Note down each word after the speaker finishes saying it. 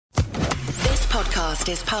podcast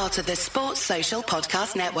is part of the Sports Social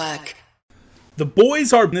Podcast Network.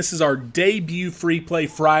 This is our debut Free Play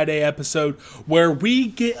Friday episode where we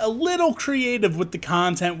get a little creative with the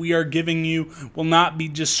content we are giving you. Will not be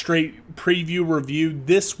just straight preview review.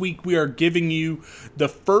 This week we are giving you the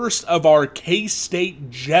first of our K-State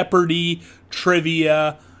Jeopardy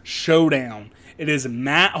trivia showdown. It is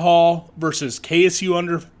Matt Hall versus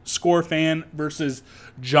KSU_fan versus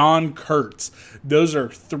John Kurtz. Those are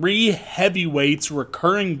three heavyweights,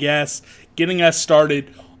 recurring guests, getting us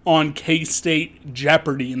started on K-State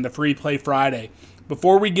Jeopardy in the Free Play Friday.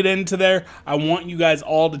 Before we get into there, I want you guys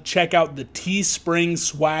all to check out the Teespring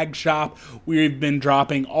swag shop. We've been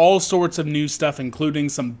dropping all sorts of new stuff, including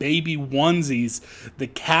some baby onesies, the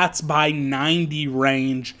Cats by 90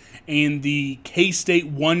 range, and the K-State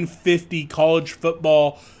 150 college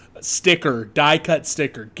football sticker, die-cut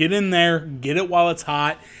sticker. Get in there, get it while it's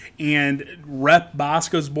hot, and rep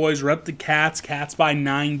Bosco's boys, rep the Cats by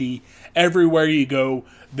 90, everywhere you go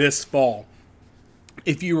this fall.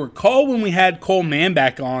 If you recall when we had Cole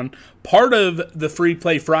Manback on, part of the Free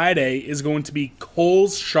Play Friday is going to be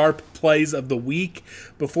Cole's sharp plays of the week.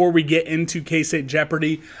 Before we get into K-State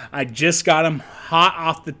Jeopardy, I just got him hot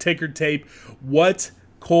off the ticker tape what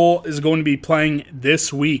Cole is going to be playing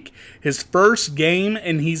this week. His first game,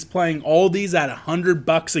 and he's playing all these at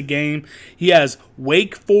 $100 a game. He has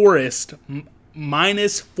Wake Forest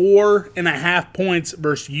minus 4.5 points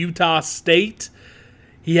versus Utah State.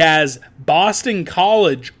 He has Boston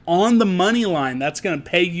College on the money line. That's going to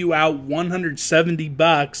pay you out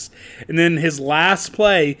 $170. And then his last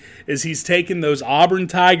play is he's taking those Auburn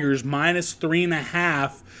Tigers minus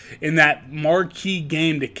 3.5 in that marquee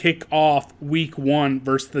game to kick off week 1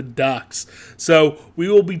 versus the Ducks. So we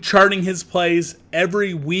will be charting his plays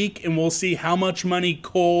every week, and we'll see how much money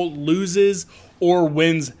Cole loses or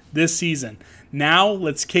wins this season. Now,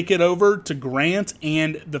 let's kick it over to Grant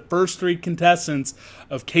and the first three contestants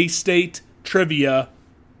of K-State Trivia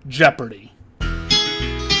Jeopardy.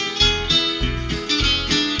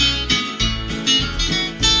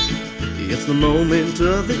 It's the moment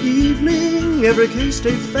of the evening every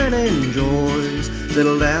K-State fan enjoys.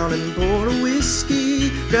 Settle down and pour a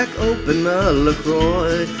whiskey, crack open a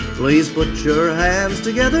LaCroix. Please put your hands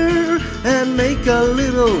together and make a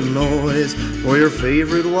little noise for your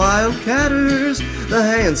favorite Wildcatters, the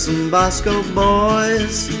handsome Bosco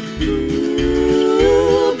boys.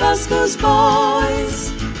 Ooh, Bosco's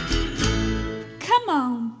boys. Come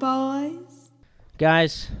on, boys.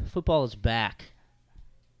 Guys, football is back.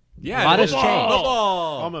 Yeah, a lot has changed.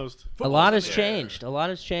 Almost. A lot has changed. A lot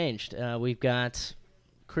has changed. We've got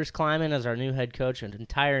Chris Kleiman as our new head coach, an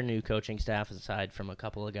entire new coaching staff aside from a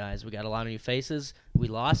couple of guys. We got a lot of new faces. We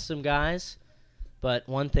lost some guys, but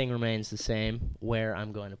one thing remains the same, where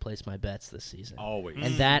I'm going to place my bets this season. Always.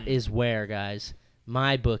 And that is where, guys,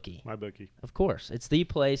 MyBookie. MyBookie. Of course. It's the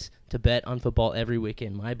place to bet on football every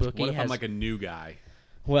weekend. MyBookie What if I'm like a new guy?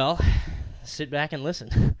 Well, sit back and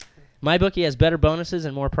listen. MyBookie has better bonuses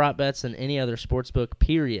and more prop bets than any other sportsbook,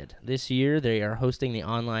 period. This year, they are hosting the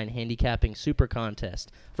online handicapping super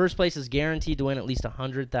contest. First place is guaranteed to win at least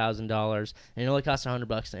 $100,000, and it only costs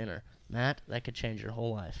 $100 to enter. Matt, that could change your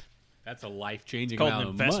whole life. That's a life-changing called amount an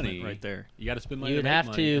of investment money right there. You got to spend money. You would to make have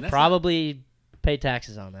money, to probably pay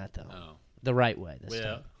taxes on that, though. Oh. The right way this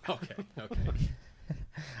time. Okay.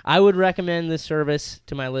 I would recommend this service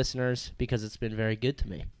to my listeners because it's been very good to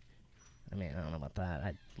me. I mean, I don't know about that.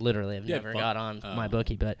 I literally have never got on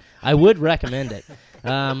MyBookie, but I would recommend it.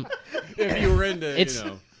 If you were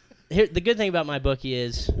into, Here, the good thing about MyBookie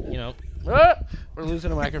is, we're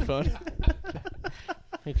losing a microphone.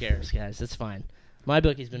 Who cares, guys? It's fine.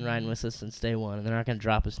 MyBookie's been riding with us since day one, and they're not going to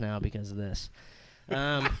drop us now because of this.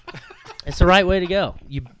 It's the right way to go.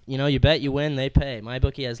 You bet, you win, they pay.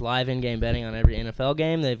 MyBookie has live in-game betting on every NFL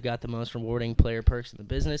game. They've got the most rewarding player perks in the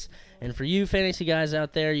business. And for you fantasy guys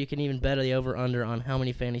out there, you can even bet the over-under on how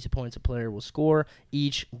many fantasy points a player will score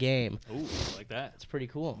each game. Ooh, I like that. It's pretty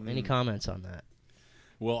cool. Any comments on that?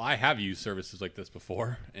 Well, I have used services like this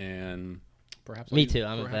before, and perhaps Me too.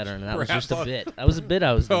 I'm a veteran. That was just a bit. That was a bit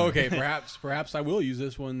I was doing. Oh, okay, perhaps I will use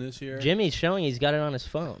this one this year. Jimmy's showing he's got it on his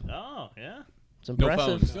phone. Oh, yeah. It's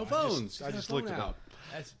impressive. No phones. I just looked it up.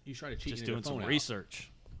 You try to cheat. Just doing some research.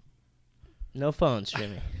 No phones,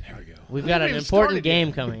 Jimmy. There we go. We've got an important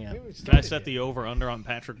game coming up. Can I set the over-under on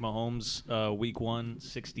Patrick Mahomes' Week 1,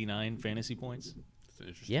 69 fantasy points? It's an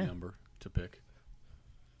interesting number to pick.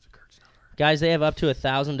 It's a Kurtz number. Guys, they have up to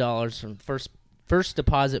 $1,000 from first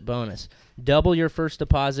deposit bonus. Double your first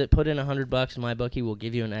deposit. Put in $100, and MyBookie will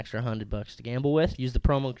give you an extra $100 to gamble with. Use the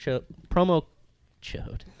promo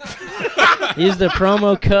Use the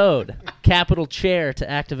promo code capital chair to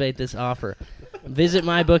activate this offer. Visit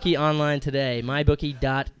MyBookie online today,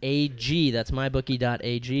 mybookie.ag. That's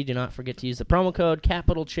mybookie.ag. Do not forget to use the promo code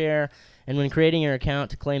CapitalChair. And when creating your account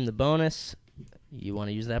to claim the bonus, you want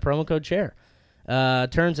to use that promo code CHAIR.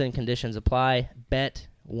 Terms and conditions apply. Bet,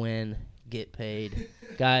 win, get paid.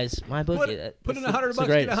 Guys, MyBookie. Put in $100,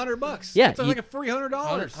 get $100. Yeah. It's like a $300.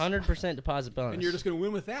 100% deposit bonus. And you're just going to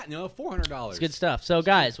win with that, $400. It's good stuff. So,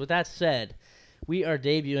 guys, with that said, we are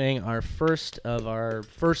debuting our first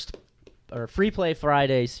Free Play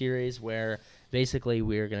Friday series where basically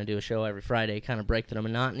we're going to do a show every Friday, kind of break the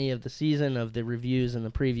monotony of the season, of the reviews and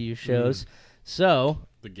the preview shows. So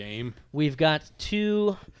the game. We've got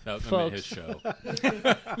two folks. His show.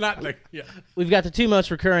 Not like, yeah. We've got the two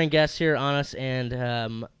most recurring guests here on us,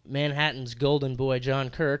 and Manhattan's golden boy,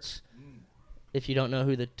 John Kurtz. If you don't know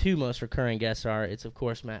who the two most recurring guests are, it's, of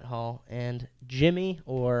course, Matt Hall and Jimmy,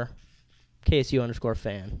 or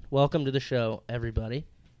KSU_fan. Welcome to the show, everybody.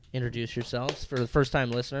 Introduce yourselves for the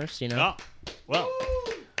first-time listeners, you know. Oh, well,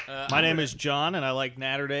 my name is John, and I like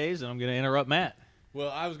Natter Days, and I'm going to interrupt Matt. Well,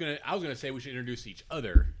 I was gonna say we should introduce each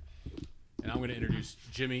other, and I'm gonna introduce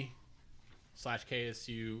Jimmy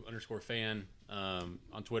 /KSU_fan.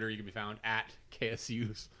 On Twitter, you can be found at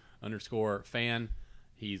KSU_fan.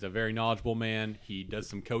 He's a very knowledgeable man. He does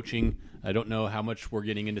some coaching. I don't know how much we're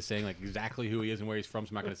getting into saying like exactly who he is and where he's from,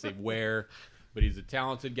 so I'm not gonna say where. But he's a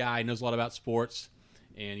talented guy. Knows a lot about sports.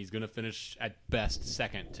 And he's going to finish, at best,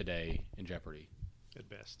 second today in Jeopardy. At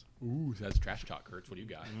best. Ooh, that's trash talk, Kurtz. What do you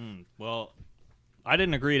got? Well, I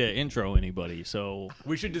didn't agree to intro anybody, so...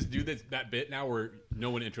 We should just do that bit now where no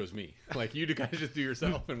one intros me. Like, you guys just do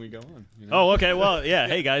yourself and we go on. You know? Oh, okay. Well, yeah.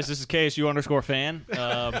 Hey, guys, this is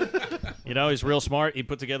KSU_fan. He's real smart. He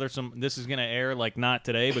put together some... This is going to air, like, not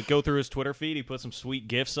today, but go through his Twitter feed. He put some sweet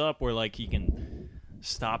GIFs up where, like, he can...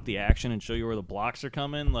 stop the action and show you where the blocks are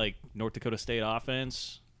coming, like North Dakota State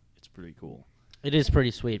offense. It's pretty cool. It is pretty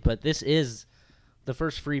sweet, but this is the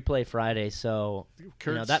first Free Play Friday, so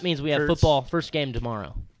that means we have football first game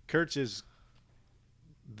tomorrow. Kurtz is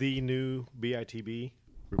the new BITB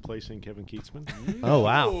replacing Kevin Keatsman. Oh,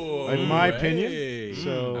 wow. In my opinion.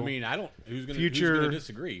 So I mean, who's going to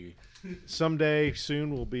disagree? Someday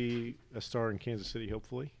soon will be a star in Kansas City,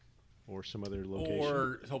 hopefully. Or some other location.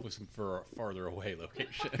 Or hopefully some farther away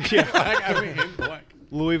location. Yeah.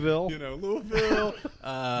 Louisville. Louisville.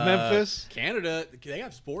 Memphis. Canada. They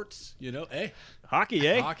have sports, Hey.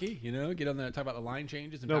 Hockey, Hockey, get on there, talk about the line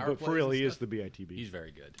changes and power but plays for real, he stuff. is the BITB. He's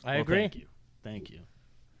very good. I agree. Thank you.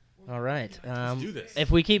 All right. Let's do this.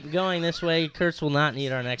 If we keep going this way, Kurtz will not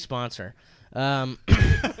need our next sponsor. And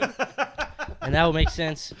that will make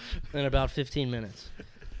sense in about 15 minutes.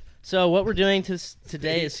 So what we're doing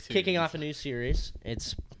today is kicking off a new series.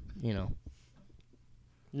 It's,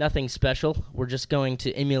 nothing special. We're just going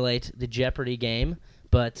to emulate the Jeopardy game,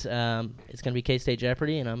 but it's going to be K-State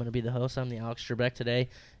Jeopardy, and I'm going to be the host. I'm the Alex Trebek today,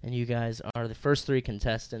 and you guys are the first three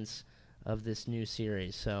contestants of this new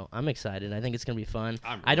series. So I'm excited. I think it's going to be fun.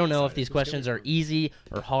 I don't know if these questions are easy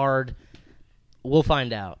or hard. We'll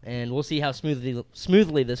find out, and we'll see how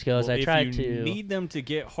smoothly this goes. Well, if you need them to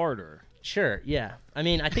get harder. Sure, yeah. I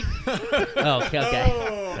mean, I think... okay.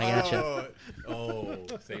 I gotcha.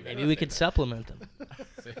 Maybe we could supplement them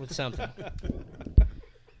with something.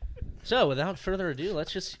 So, without further ado,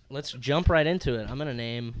 let's jump right into it. I'm going to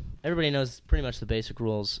name... Everybody knows pretty much the basic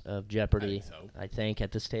rules of Jeopardy, I think,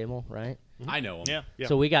 at this table, right? I know them. Yeah.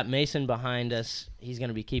 So we got Mason behind us. He's going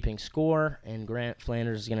to be keeping score, and Grant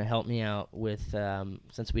Flanders is going to help me out with...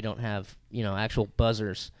 since we don't have, actual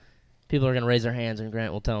buzzers... People are going to raise their hands, and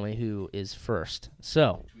Grant will tell me who is first.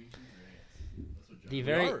 So,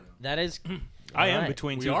 that is... I am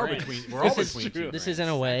between two Grants. We're all between two. This is, in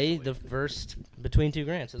a way, the first between two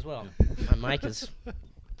Grants as well. My mic is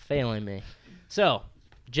failing me. So,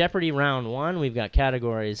 Jeopardy round 1, we've got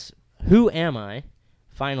categories Who Am I?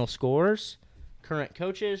 Final scores, current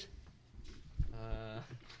coaches,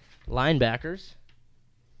 linebackers,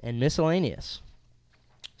 and miscellaneous.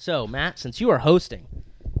 So, Matt, since you are hosting...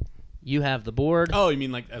 You have the board. Oh, you mean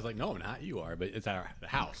no, not you are, but it's at the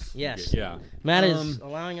house. Yes. Yeah. Matt is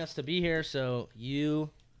allowing us to be here, so you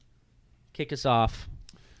kick us off.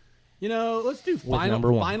 Let's do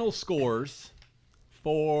final scores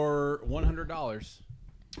for $100.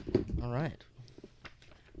 All right.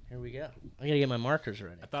 Here we go. I got to get my markers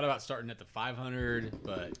ready. I thought about starting at the 500,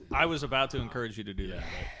 but... I was about to encourage you to do that.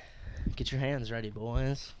 Get your hands ready,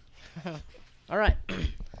 boys. All right.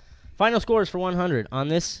 Final scores for 100. On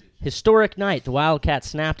this historic night, the Wildcats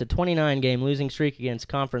snapped a 29-game losing streak against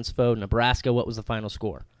conference foe Nebraska. What was the final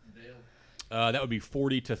score? That would be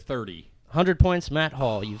 40-30. 100 points, Matt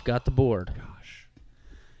Hall. You've got the board. Gosh.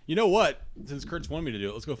 You know what? Since Kurt's wanted me to do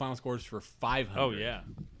it, let's go final scores for 500. Oh, yeah.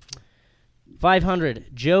 500.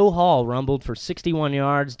 Joe Hall rumbled for 61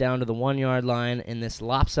 yards down to the 1-yard line in this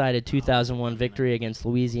lopsided 2001 victory against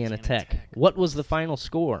Louisiana Tech. What was the final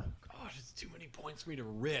score? Gosh, it's too many points for me to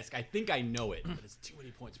risk. I think I know it, but it's too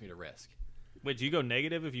many points for me to risk. Wait, do you go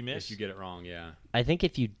negative if you miss? If you get it wrong, yeah. I think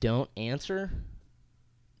if you don't answer,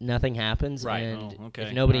 nothing happens. Right. And Oh, okay.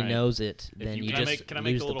 if nobody All right. knows it, then you- you Can just I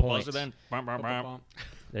make lose the the little points. buzzer then? Bum, bum, bum.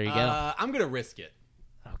 There you go. I'm going to risk it.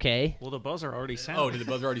 Okay. Well, the buzzer already sounded. Oh, did the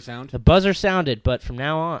buzzer already sound? The buzzer sounded, but from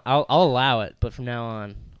now on, I'll allow it. But from now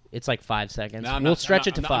on, it's like 5 seconds. No, We'll stretch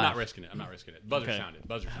it to 5. I'm not risking it. Buzzer Okay. sounded.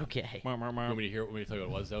 Buzzer sounded. Okay. Bum, bum, bum. Want me to tell you what it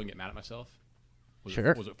was, though, and get mad at myself?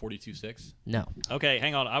 Sure. Was it 42-6? No. Okay,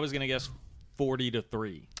 hang on. I was going to guess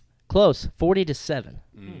 40-3. Close. 40-7.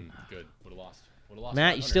 Good. Would have lost.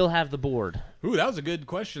 Matt, you 500. still have the board. Ooh, that was a good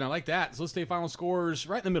question. I like that. So let's say final scores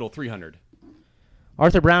right in the middle, 300.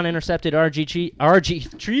 Arthur Brown intercepted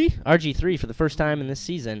RG3 for the first time in this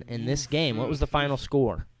season in this game. What was the final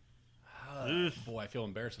score? Boy, I feel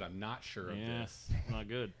embarrassed that I'm not sure of Yeah, this. not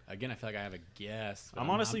good. Again, I feel like I have a guess. but I'm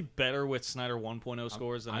honestly better with Snyder 1.0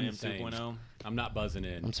 scores than I I'm am the same. 2.0. I'm not buzzing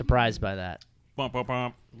in. I'm surprised by that. Bum, bum,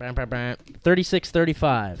 bum. 36-35.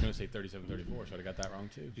 I'm going to say 37-34, so I got that wrong,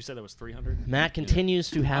 too. You said that was 300? Matt continues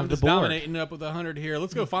to have I'm the just board. dominating up with 100 here.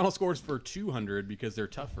 Let's go final scores for 200 because they're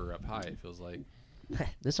tougher up high, it feels like.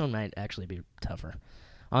 This one might actually be tougher.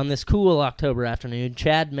 On this cool October afternoon,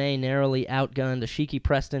 Chad May narrowly outgunned Ashiki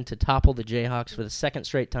Preston to topple the Jayhawks for the second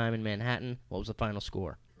straight time in Manhattan. What was the final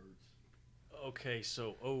score? Okay,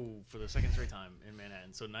 so, for the second straight time in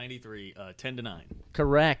Manhattan. So 93, 10-9.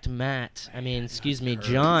 Correct, Matt.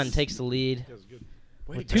 John takes the lead.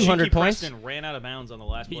 Wait, 200 Ashiki points? Preston ran out of bounds on the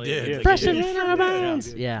last play. did. of the Preston game. ran out of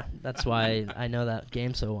bounds. Yeah, that's why I know that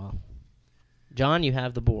game so well. John, you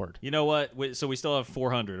have the board. You know what? So we still have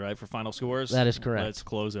 400, right, for final scores? That is correct. Let's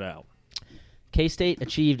close it out. K-State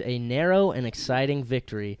achieved a narrow and exciting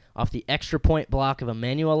victory off the extra point block of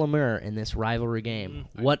Emmanuel Lemur in this rivalry game.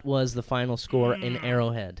 What was the final score in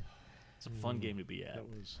Arrowhead? It's a fun game to be at.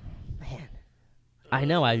 Man, I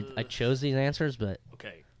know I chose these answers, but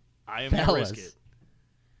Okay, I am going to risk Fellas. it.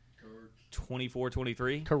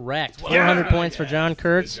 24-23? correct. 400 points for John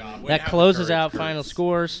Kurtz. Good job. Way That to have closes courage, out Kurtz. final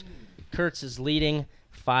scores. Kurtz is leading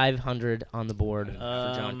 500 on the board for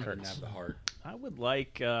John Didn't Kurtz. have the heart. I would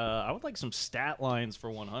like some stat lines for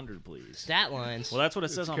 100, please. Stat lines. Well, that's what it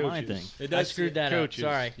says on my coaches. thing. It I screwed that coaches.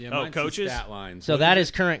 up. Sorry. Yeah, Oh, mine says coaches? Stat lines. So What that is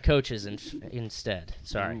is current coaches instead.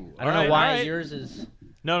 Sorry. Ooh. I don't know Alright, why alright. yours is...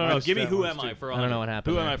 No. Minus Give me stat who lines, am I too. for 100. I don't know what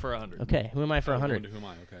happened Who am there. I for 100? Okay, who am I for it? 100? Who am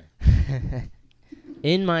I? Okay.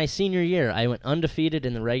 In my senior year, I went undefeated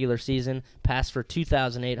in the regular season, passed for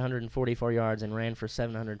 2,844 yards, and ran for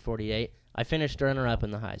 748. I finished runner-up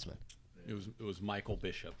in the Heisman. It was Michael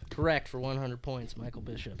Bishop. Correct for 100 points, Michael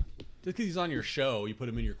Bishop. Just because he's on your show, you put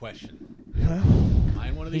him in your question.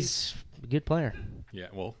 Mine one of these? He's a good player. Yeah,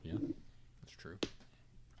 that's true.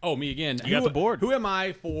 Oh, me again. You got the board. Who am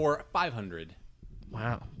I for 500?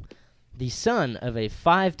 Wow. The son of a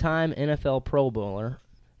 5-time NFL Pro Bowler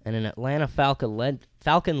and an Atlanta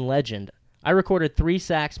Falcon legend, I recorded 3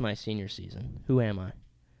 sacks my senior season. Who am I?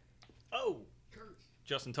 Oh,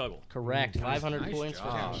 Justin Tuggle. Correct. 500 Nice points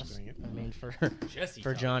job. for John. I mean, for Jesse.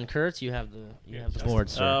 for John Kurtz, you have the board,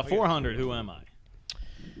 sir. 400. Who am I?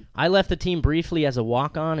 I left the team briefly as a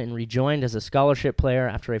walk-on and rejoined as a scholarship player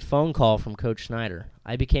after a phone call from Coach Snyder.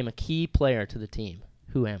 I became a key player to the team.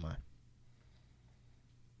 Who am I?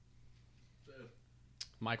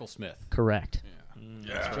 Michael Smith. Correct.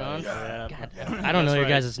 Yeah. John? Yeah. God, I don't know your right.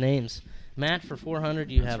 guys' names. Matt, for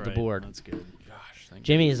 400, you That's have the right. board. That's good. Gosh, thank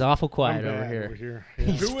Jimmy is awful I'm quiet bad over here. over here. Yeah.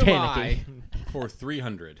 He's you. Who am I panicking. for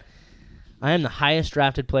 300? I am the highest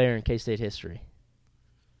drafted player in K-State history.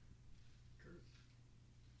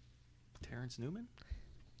 Terrence Newman?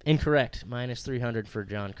 Incorrect. Minus 300 for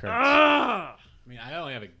John Kurtz. I mean, I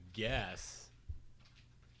only have a guess.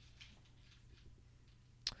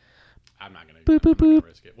 I'm not gonna, Boop, boop, I'm not gonna boop.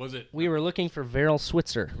 risk it. Was it? We were looking for Verrill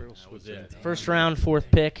Switzer. That was it. First round,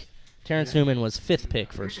 4th pick. Terrence Newman was 5th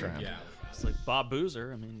pick, first round. Yeah. It's like Bob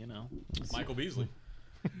Boozer. I mean, Michael Beasley.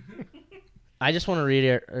 I just want to read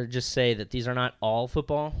it or just say that these are not all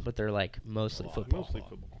football, but they're like mostly football. Mostly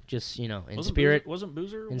football. Just, in Wasn't spirit wasn't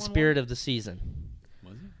Boozer in 1-1? spirit of the season.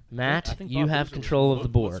 Was it? I Matt, think you Bob have Boozer was control of the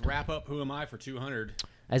board. Let's wrap up. Who am I for 200?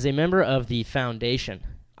 As a member of the foundation,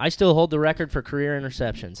 I still hold the record for career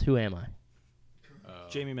interceptions. Who am I?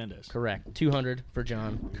 Jamie Mendez. Correct. 200 for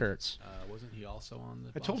John Kurtz. Wasn't he also on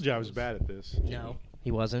the? I told you I was bad at this. No,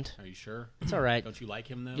 he wasn't. Are you sure? It's all right. Don't you like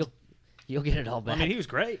him though? You'll get it all back. I mean, he was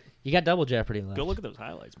great. You got double Jeopardy left. Go look at those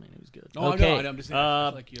highlights, man. He was good. Oh, Okay. I know. I'm just saying. I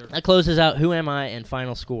feel like you're. That closes out Who Am I and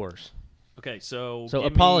final scores. Okay, so So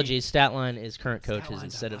give apologies, stat line is current coaches line's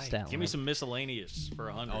instead of alright. stat line. Give me some miscellaneous for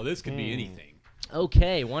 100. Oh, this could be anything.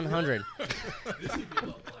 Okay, 100.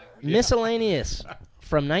 Miscellaneous.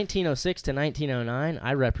 From 1906 to 1909,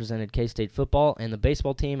 I represented K-State football and the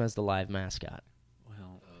baseball team as the live mascot.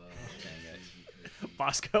 Well,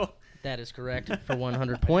 Bosco. That is correct for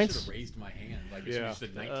 100 I should points. have raised my hand. Like Yeah. you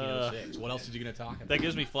said 1906. What else are you going to talk about? That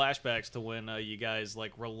gives me flashbacks to when you guys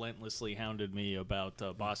like relentlessly hounded me about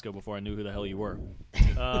Bosco before I knew who the hell you were.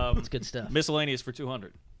 That's good stuff. Miscellaneous for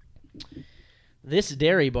 200. This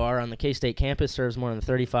dairy bar on the K-State campus serves more than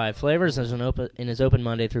 35 flavors and is open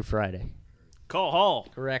Monday through Friday. Call Hall.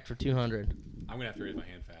 Correct for 200. I'm going to have to raise my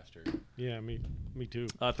hand faster. Yeah, me too.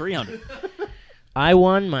 300. I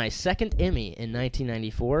won my second Emmy in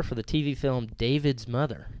 1994 for the TV film David's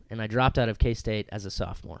Mother, and I dropped out of K-State as a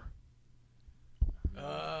sophomore.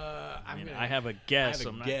 I have a guess.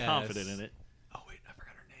 I'm not confident in it. Oh, wait. I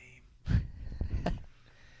forgot her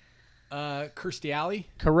name. Kirstie Alley?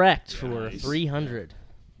 Correct for Nice. 300.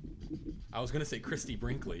 I was going to say Christy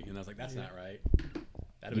Brinkley, and I was like, that's not right.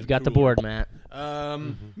 That'd You've been got the cooler. board, Matt.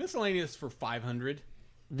 Miscellaneous for 500.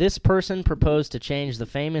 This person proposed to change the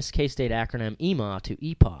famous K-State acronym EMA to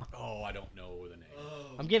EPA. Oh, I don't know the name.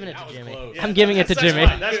 I'm giving it That to was Jimmy. close. I'm giving it to Jimmy.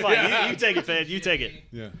 That's fine. You take it, Fed. You take it.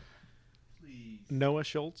 Yeah. Noah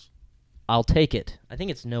Schultz. I'll take it. I think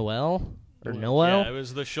it's Noel or Noel. Yeah, it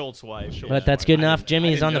was the Schultz wife. But that's good enough.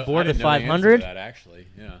 Jimmy's on the board with 500. That actually,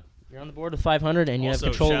 yeah. You're on the board with 500, and you Also,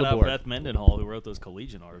 have control shout of the out board. Beth Mendenhall, who wrote those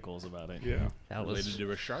Collegian articles about it. Yeah. That Related was. to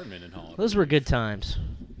Richard Mendenhall. Those were good times.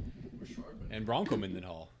 And Bronco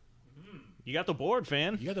Mendenhall. You got the board,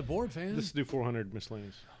 fan. You got the board, fan. Let's do 400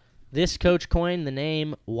 miscellaneous. This coach coined the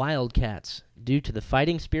name Wildcats due to the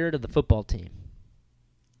fighting spirit of the football team.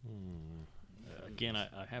 Again, I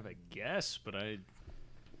have a guess, but I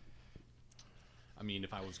mean,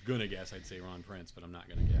 if I was going to guess, I'd say Ron Prince, but I'm not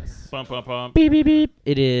going to guess. bump, bump, bump. Beep, beep, beep.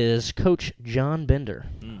 It is Coach John Bender.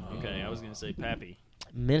 Okay, I was going to say Pappy.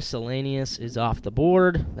 Miscellaneous is off the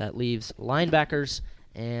board. That leaves linebackers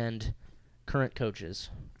and current coaches.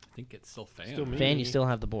 I think it's still Fan. Still me. Fan, you still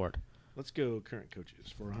have the board. Let's go current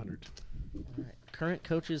coaches for 100. Current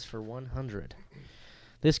coaches for 100.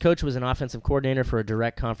 This coach was an offensive coordinator for a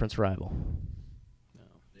direct conference rival.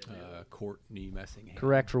 Courtney Messingham.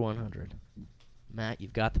 Correct for 100. Matt,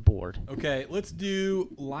 you've got the board. Okay, let's do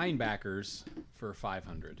linebackers for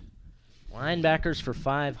 500. Linebackers for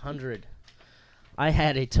 500. I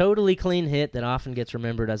had a totally clean hit that often gets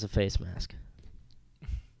remembered as a face mask.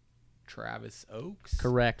 Travis Oaks.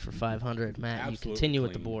 Correct for 500. Matt, you Absolutely continue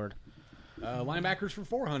with the clean. boord. Linebackers for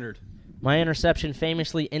 400. My interception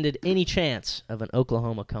famously ended any chance of an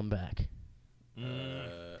Oklahoma comeback. I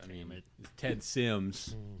mean, it's Ted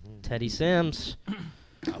Sims. Teddy Sims.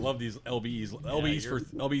 I love these LBs.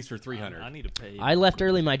 LBs for 300. I need to pay. I left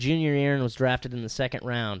early my junior year and was drafted in the second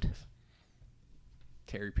round.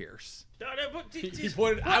 Terry Pierce. He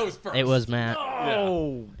pointed. I was first. It was Matt.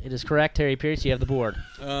 Oh, It is correct, Terry Pierce. You have the board.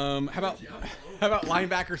 How about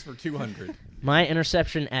linebackers for 200? My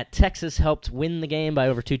interception at Texas helped win the game by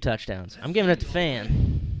over 2 touchdowns. I'm giving it to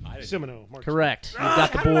Fan. Semino. Mark Correct. You've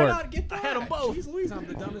got the How did I board. not get that? I had them both. Jeez Louise, I'm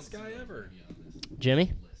the dumbest guy ever.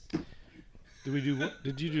 Jimmy, Did we do?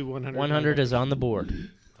 Did you do 100? 100 is on the board.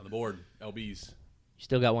 On the board, LBs. You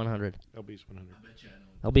still got 100. LB's 100.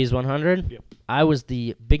 LB's 100? Yep. I was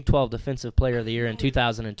the Big 12 Defensive Player of the Year in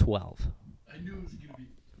 2012.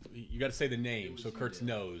 You got to say the name so Kurtz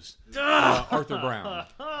knows. Arthur Brown.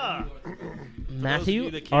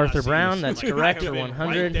 Matthew that cannot Arthur see Brown, this, that's like, correct I for have been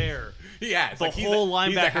 100. Right there. Yeah, it's The like whole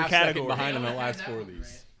he's a linebacker half category. second behind in the last 4 of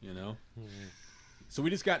these. You know. So we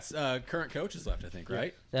just got current coaches left, I think,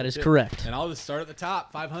 right? That is correct. And I'll just start at the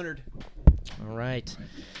top, 500. All right.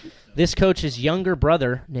 This coach's younger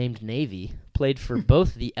brother, named Navy, played for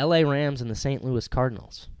both the L.A. Rams and the St. Louis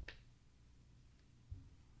Cardinals.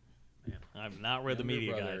 I've not read the Younger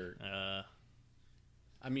media brother. guide.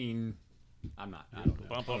 I mean, I don't know.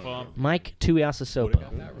 Bump, bump, bump. Mike Would have got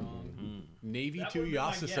Tuiasosopo. that wrong. Navy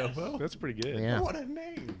Tuiasosopo. That's pretty good. Yeah. What a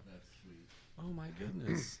name. Oh, my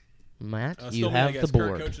goodness. Matt, you Still me, I have the guess. Current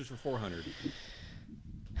board. coaches for 400.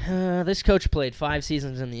 This coach played 5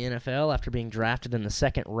 seasons in the NFL after being drafted in the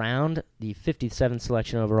second round, the 57th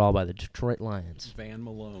selection overall by the Detroit Lions. Van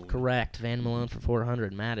Malone. Correct. Van Malone for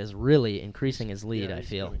 400. Matt is really increasing his lead, Yeah, I he's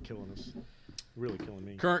feel. kinda killing us. Really killing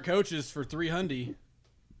me. Current coaches for 300.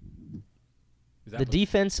 Is that The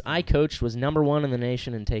defense I coached was number 1 in the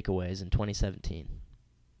nation in takeaways in 2017.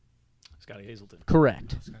 Scotty Hazelton.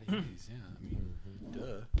 Correct. Scotty Hayes, yeah. I mean, Duh.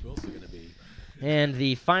 Who else is it going to be? And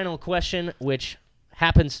the final question, which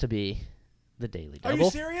happens to be the Daily Are Double.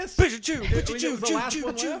 you serious? It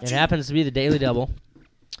It happens to be the Daily Double.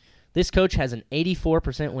 This coach has an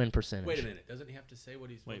 84% win percentage. Wait a minute. Doesn't he have to say what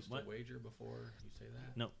he's supposed to wager before you say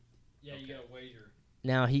that? No. Yeah, you got to wager.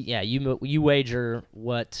 Now you wager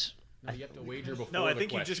what? No, you have to wager before No, I the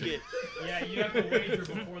think question. you just get. Yeah, you have to wager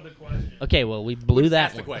before the question. Okay, well we blew Just that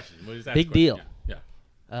ask the one. question. We'll just ask Big the question. deal.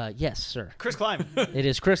 Yeah. Yes, sir. Chris Kleiman. It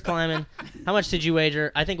is Chris Kleiman. How much did you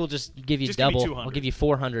wager? I think we'll just give you Just give me double. 200. I'll give you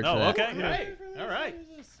 400 Oh, for that. okay. All right.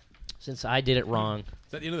 Since I did it wrong. Is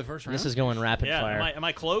that the end of the first round? This is going rapid Yeah. fire. Am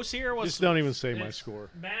I close here? What's Just don't even say my It's- score.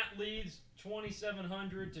 Matt leads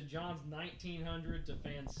 2,700 to John's 1,900 to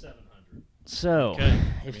Fan's 700. So, Okay.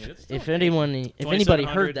 if anybody 2,700,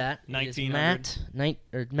 heard that, it is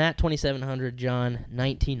 1,900. Matt 2,700, John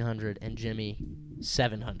 1,900, and Jimmy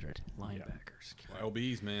 700. linebackers?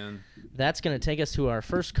 LBs, man. That's going to take us to our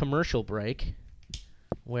first commercial break,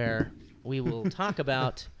 where we will talk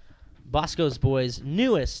about Bosco's Boys'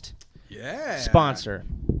 newest sponsor.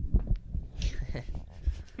 I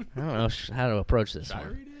don't know how to approach this Should I one.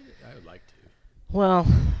 read it? I would like to. Well,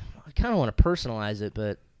 I kind of want to personalize it,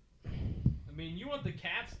 but I mean, you want the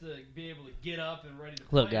Cats to be able to get up and ready to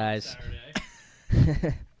Look, play on guys.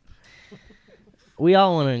 Saturday. we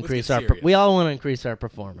all want to Let's increase get our serious. we all want to increase our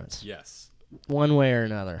performance Yes. one way or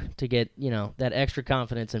another to get that extra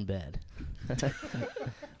confidence in bed.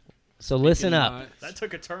 So listen up. That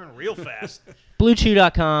took a turn real fast.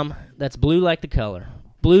 BlueChew.com. That's blue like the color.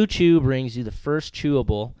 Blue Chew brings you the first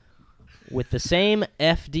chewable with the same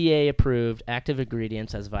FDA-approved active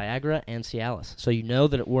ingredients as Viagra and Cialis, so you know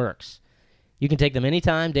that it works. You can take them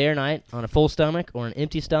anytime, day or night, on a full stomach or an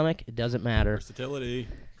empty stomach. It doesn't matter. Versatility.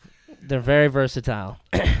 They're very versatile.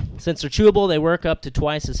 Since they're chewable, they work up to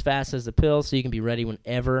twice as fast as the pill, so you can be ready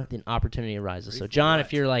whenever the opportunity arises. So, John,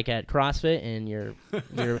 if you're like at CrossFit and your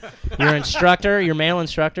instructor, your male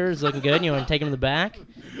instructor is looking good, and you want to take him to the back,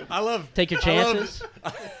 take your chances.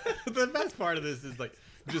 The best part of this is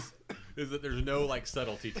is that there's no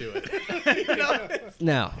subtlety to it.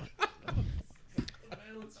 No.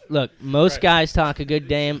 Look, most guys talk a good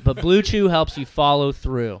game, but Blue Chew helps you follow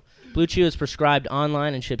through. Blue Chew is prescribed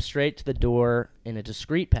online and shipped straight to the door in a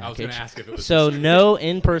discreet package. I was going to ask if it was So discreet. no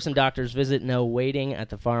in-person doctor's visit, no waiting at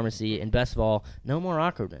the pharmacy, and best of all, no more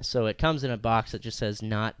awkwardness. So it comes in a box that just says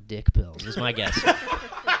 "not dick pills." Is my guess.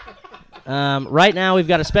 Right now, we've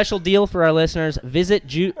got a special deal for our listeners. Visit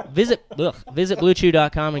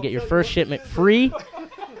BlueChew.com and get your first shipment free.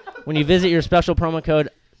 When you visit your special promo code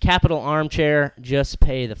Capital Armchair, just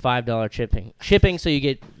pay the $5 shipping, so you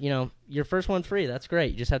get your first one free. That's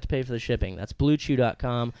great. You just have to pay for the shipping. That's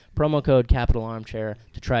BlueChew.com, promo code Capital Armchair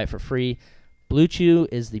to try it for free. Blue Chew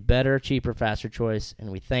is the better, cheaper, faster choice, and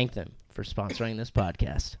we thank them for sponsoring this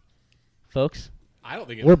podcast. Folks, I don't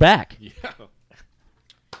think we're back. Yeah.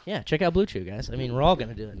 Yeah, check out Blue Chew, guys. I mean, we're all going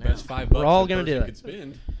to do it now. Best $5 We're all a going to do person it. could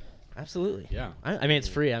spend. Absolutely. Yeah. I mean, it's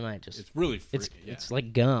free. I might just... It's really free. It's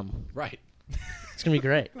like gum. Right. It's going to be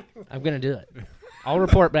great. I'm going to do it. I'll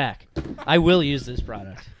report back. I will use this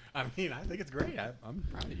product. I mean, I think it's great. I'm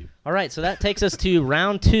proud of you. All right, so that takes us to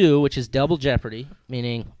round 2, which is double Jeopardy,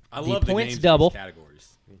 meaning I the love the points names of double. these categories.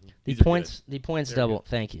 The These are points good. double.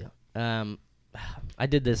 Thank you. I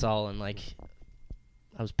did this all in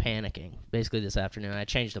I was panicking basically this afternoon. I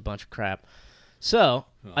changed a bunch of crap. So,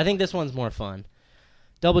 I think this one's more fun.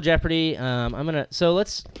 Double Jeopardy.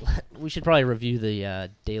 We should probably review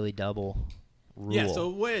the daily double rule. Yeah,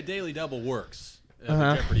 so the way a daily double works, as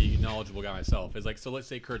a Jeopardy knowledgeable guy myself, is so let's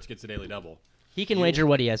say Kurtz gets a daily double. He can wager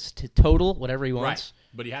what he has to total, whatever he wants.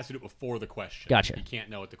 Right, but he has to do it before the question. Gotcha. He can't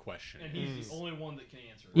know what the question And is. he's the only one that can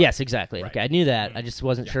answer. Right? Yes, exactly. Right. Okay, I knew that. I just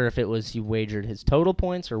wasn't sure if it was he wagered his total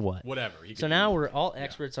points or what. Whatever. So now we're all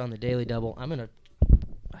experts on the daily double. I'm gonna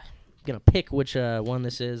pick which one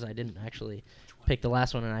this is. I didn't actually pick the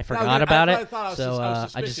last one, and I forgot about it. I thought I was, so I was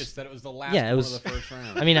I suspicious just that it was the last yeah, it one was. of the first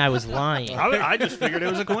round. I mean, I was lying. I just figured it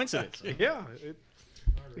was a coincidence. Yeah,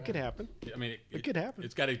 it could happen. I mean, It could happen.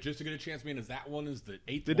 It's got just as good a chance being as that one is the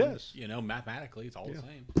 8th It one. does. Mathematically, it's all the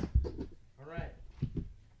same. All right.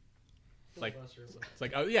 It's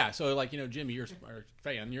like, oh yeah, so Jimmy, you're a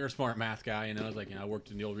fan, you're a smart math guy, I worked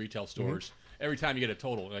in the old retail stores. Every time you get a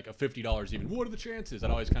total, like a $50 even, what are the chances?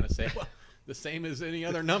 I'd always kind of say, well, the same as any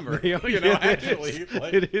other number. Actually,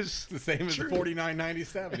 it is the same as the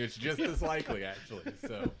 $49.97. It's just as likely, actually.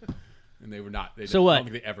 So, and they were not. I So what? don't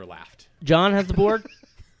think they ever laughed. John has the board.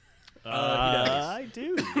 I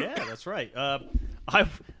do. Yeah, that's right.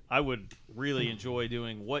 I would really enjoy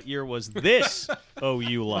doing what year was this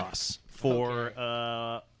OU loss for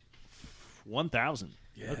 1,000.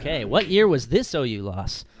 Okay, what year was this OU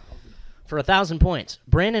loss? For 1,000 points,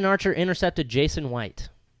 Brandon Archer intercepted Jason White.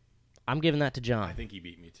 I'm giving that to John. I think he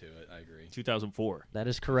beat me to it. I agree. 2004. That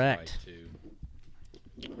is correct.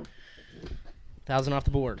 Right, too. 1,000 off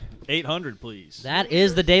the board. 800, please. That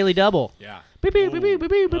is the daily double. Yeah. Beep, beep, beep, beep, beep,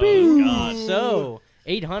 beep, beep. Oh, God. So,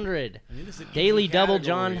 800. I mean, this is an Daily easy double, category.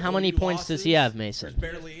 John. How many OU points does he losses, have, Mason?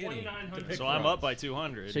 There's barely any. 2,900. So I'm up by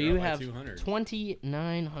 200. So you by have 200.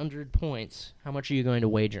 2,900 points. How much are you going to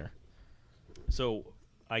wager? So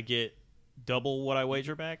I get double what I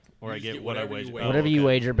wager back? Or You I just get get what I whatever you wager wager. back? Whatever you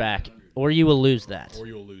wager back, or you will lose that. Or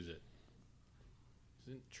you'll lose it.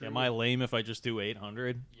 Isn't it true? Am I lame if I just do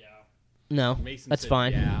 800? Yeah. No, Mason that's said,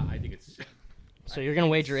 fine. Yeah, I think it's. So you're going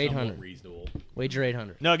to wager somewhat 800. reasonable. Wager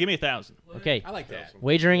 800. No, give me 1,000. Okay, I like that.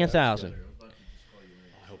 wagering 1,000.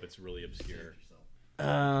 I hope it's really obscure.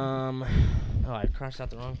 Oh, I crossed out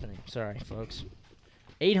the wrong thing. Sorry, folks.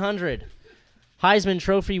 800. Heisman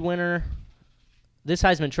Trophy winner. This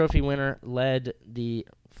Heisman Trophy winner led the...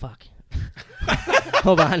 Fuck.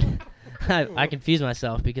 Hold on. I confused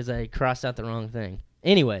myself because I crossed out the wrong thing.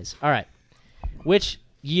 Anyways, all right. Which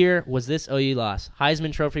year was this OU loss?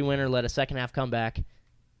 Heisman Trophy winner led a second-half comeback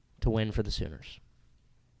to win for the Sooners.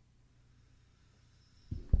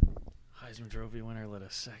 Heisman Trophy winner led a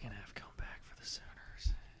second-half comeback for the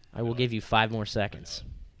Sooners. I will give you 5 more seconds.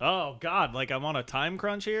 Oh, God. Like I'm on a time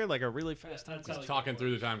crunch here? Like a really fast time That's crunch? how Talking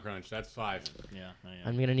through the time crunch. That's 5. Yeah, I am.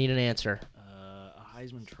 I'm going to need an answer. A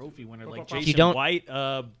Heisman Trophy winner like If you Jason don't- White.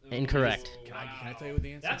 Incorrect. Can I tell you what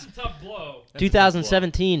the answer That's is? a tough blow.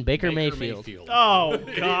 2017, Baker Mayfield. Oh,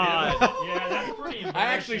 God. Yeah, that's pretty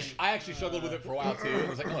embarrassing. I actually struggled with it for a while too. I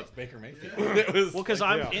was like, oh, it's Baker Mayfield. It was Well, because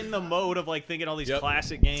I'm in the mode of like thinking all these Yep.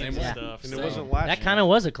 classic games Same and way. stuff. And so- it wasn't last That year. kind of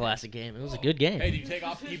was a classic game. It was a good game. Hey, do you take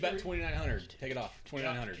off? He bet 2,900. Take it off.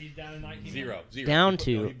 2,900. He's down to 19. Zero. Down He put,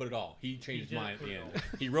 to- No, he put it all. He changed his did mind at put the it end. all.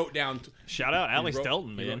 He wrote down. Shout out Alex he wrote, Delton,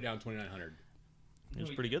 He man. wrote down 2,900. It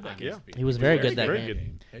was pretty good that Yeah. game. He was very good that very game.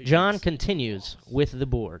 good. Hey, John it's- continues with the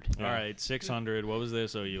board. All right, 600. What was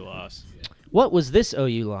this OU loss? What was this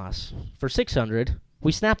OU loss? For 600,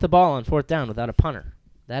 we snapped the ball on 4th down without a punter.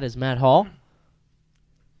 That is Matt Hall.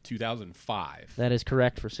 2005. That is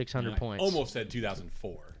correct for 600 I points. almost said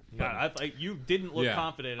 2004. God, you didn't look Yeah.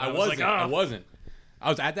 confident. I was wasn't. like, I "Ah." wasn't. I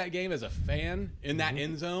was at that game as a fan in that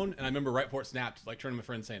end zone, and I remember right before it snapped, like turning to my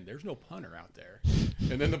friend saying, "There's no punter out there,"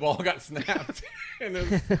 and then the ball got snapped, and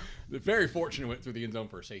then the very fortunate went through the end zone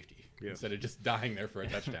for a safety instead of just dying there for a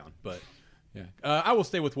touchdown. But yeah, I will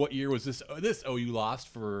stay with what year was this? This OU lost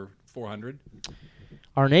for 400.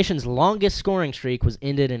 Our nation's longest scoring streak was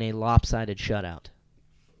ended in a lopsided shutout.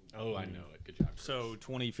 Oh, I know it. Good job. So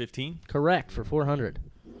 2015, Correct for 400.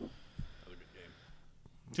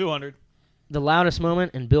 200. The loudest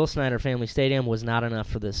moment in Bill Snyder Family Stadium was not enough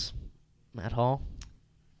for this. Matt Hall.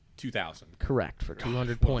 2000. Correct for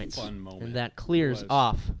 200 what a points. fun moment And that clears it was.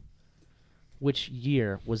 off. Which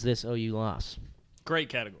year was this OU loss? Great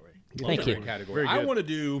category. Thank you. Great category. Very I good. want to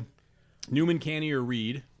do Newman, Canty, or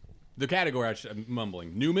Reed. The category I'm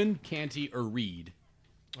mumbling. Newman, Canty, or Reed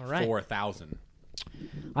All right. for 1,000.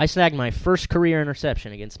 I snagged my first career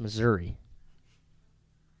interception against Missouri.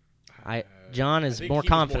 John I is think more he was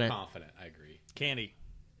confident. More confident. I agree. Candy.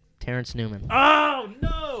 Terrence Newman. Oh,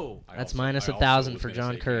 no. That's I minus also 1,000 was for gonna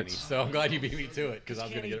John say Kurtz. Canty, so I'm glad you beat me to it because I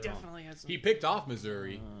was going to Candy get it wrong. definitely had some- He picked off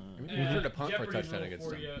Missouri. I mean, he turned a punt for a Jeopardy touchdown rule against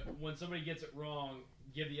for them. you, when somebody gets it wrong,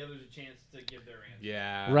 give the others a chance to give their answer.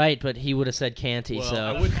 Yeah. Right, but he would have said Canty, Well,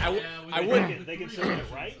 so. I wouldn't. They can say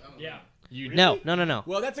that, right? Yeah. You No.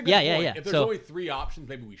 Well, that's a good Yeah, point. yeah, yeah. If there's So- only 3 options,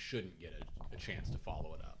 maybe we shouldn't get a chance to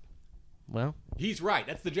follow it up. Well, He's right.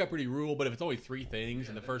 That's the Jeopardy rule. But if it's only 3 things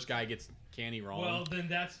and the first guy gets Canty wrong, Well, then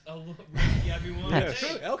that's a little risky. Everyone. Yes.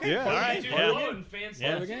 okay. Yeah. All right. Too Yeah. low and fans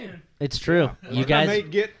Yeah. steps in. it's true. You I guys. may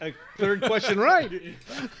get a third question right.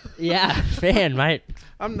 Yeah, fan, right?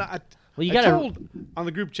 I'm not. Well, you I gotta. told on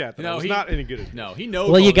the group chat that I was not any good at it. No, he knows.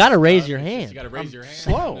 Well, all you this gotta raise stuff. your It's just hand. You got to raise your hand.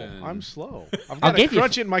 Slow. and- I'm slow. I've I'll got to give you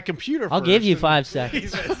crunch it in my computer I'll first give you and- 5 seconds.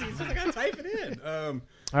 He's got to type it in.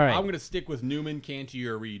 All right. I'm going to stick with Newman, Canty,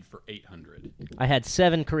 or Reed for 800. I had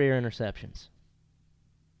 7 career interceptions.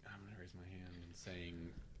 I'm going to raise my hand and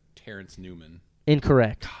saying Terrence Newman.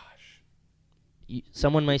 Incorrect. Gosh,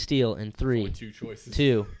 Someone may steal in 3, only 2 choices.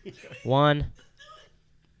 2, 1.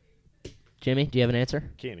 Jimmy, do you have an answer?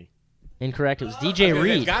 Canny. Incorrect. It was DJ It's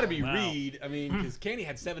Reed. got to be Reed. I mean, because Canty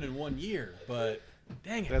had 7 in 1 year, but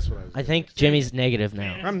dang it. That's what I was. I think Jimmy's negative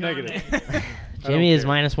now. I'm negative. Jimmy is care.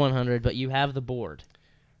 minus 100, but you have the board.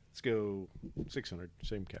 Let's go 600.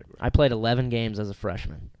 Same category. I played 11 games as a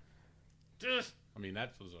freshman. I mean,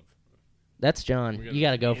 that was a That's John. You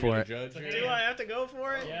got to go for it. Do I have to go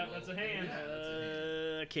for it? Yeah, that's a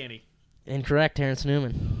hand. Candy. Incorrect, Terrence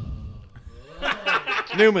Newman.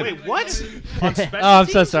 Newman. Wait, what? On special Oh, I'm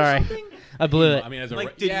so teams or sorry. something? I blew it. I mean, as a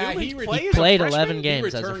Like, did Newman he play He as a played freshman? 11 He games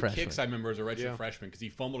as a returned freshman. kicks, I remember, as a redshirt Yeah. freshman because he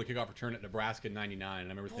fumbled a kickoff return at Nebraska in '99, and I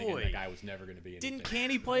remember thinking Boy. that guy was never going to be anything. Didn't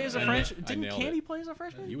Candy play as a I freshman? I Didn't nailed Candy it. play as a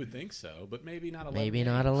freshman? You would think so, but maybe not 11. Maybe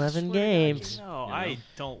not 11 Swear to God, games. No, You I know?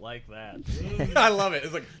 don't like that. I love it.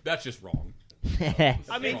 It's like that's just wrong. I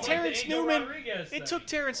mean, Like Terrence the Ingo Newman. Rodriguez thing. It took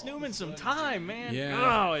Terrence Newman some time, man. Yeah.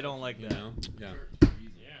 Oh, I don't like You that. know? Yeah.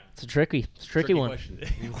 It's a tricky one. Question.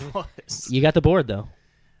 It was. You got the board, though.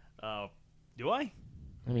 Do I?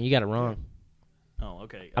 I mean, you got it wrong. Oh,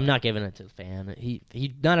 okay. I'm not giving it to the fan. He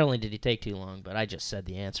not only did he take too long, but I just said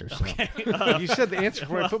the answer. So. You said the answer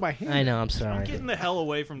before I put my hand. I know. I'm I'm sorry. getting the hell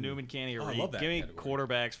away from Newman, Candy, or Oh, I Reed. love that Give me category.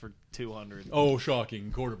 quarterbacks for 200. Oh,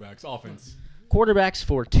 shocking! Quarterbacks, offense. Quarterbacks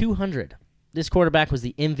for 200. This quarterback was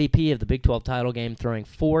the MVP of the Big 12 title game, throwing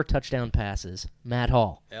 4 touchdown passes. Matt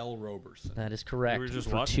Hall. L. Roberson. That is correct. We were just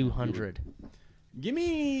for watching. 200. Give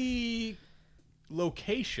me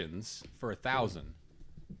locations for 1,000.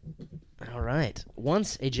 All right.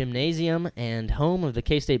 Once a gymnasium and home of the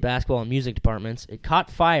K-State basketball and music departments, it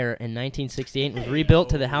caught fire in 1968 and was rebuilt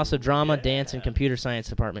to the House of Drama, Dance, and Computer Science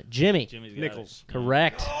department. Jimmy. Jimmy's got Nichols.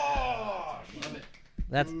 Correct.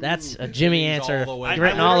 That's a Jimmy Jimmy's answer all the way.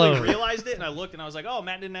 written I all literally over. realized it, and I looked, and I was like, oh,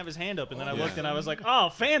 Matt didn't have his hand up. And then I looked, and I was like, oh,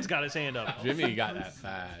 Fan's got his hand up. Jimmy got that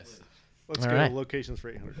fast. Let's All go right. to locations for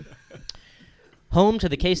 800. Home to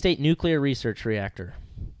the K-State nuclear research reactor.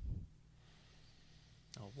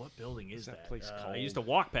 Oh, what building is that? place I called? used to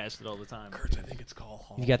walk past it all the time. Kurtz, I think it's called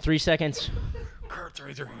Hall. You got 3 seconds. Kurtz,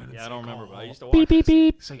 raise your hand. and Yeah, I say don't remember, Hall. but I used to walk Beep,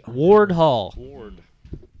 beep, past beep. Ward Hall. Ward.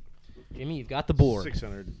 Jimmy, you've got the board.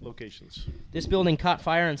 600 locations. This building caught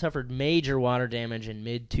fire and suffered major water damage in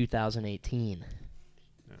mid-2018.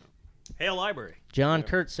 Hale Library. John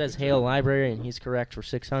Kurtz says Hale Library, and he's correct for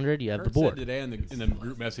 600. You have Kurt the board. said today in the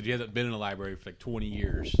group message he hasn't been in a library for like 20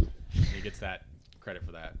 years. And he gets that credit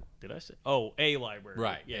for that. Did I say? Oh, a library.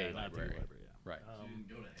 Right, Yeah, a not the library. yeah. Right.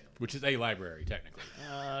 Which is a library, technically.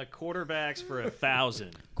 Quarterbacks for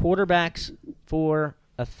 1,000. Quarterbacks for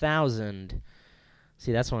 1,000.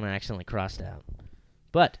 See, that's one I accidentally crossed out.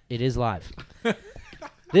 But it is live.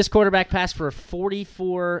 This quarterback passed for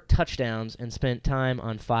 44 touchdowns and spent time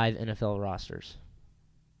on 5 NFL rosters.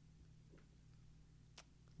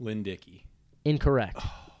 Lynn Dickey. Incorrect.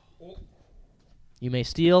 You may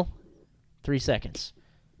steal. 3 seconds.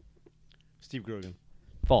 Steve Grogan.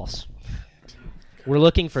 False. We're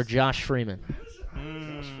looking for Josh Freeman.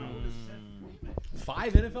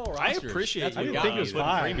 5 NFL rosters. I appreciate That's what you got think me. it was Putting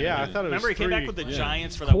 5. Freeman Yeah, I in. thought it was Remember, he came 3. back with the Yeah.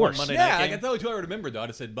 Giants for that one course. Monday Yeah, night like, game. that's the only 2 I remembered, though. I'd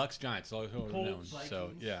have said Bucks Giants. So I would have known.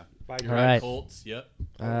 So, yeah. By All right. Colts, yep.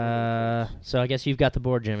 So I guess you've got the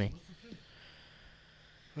board, Jimmy.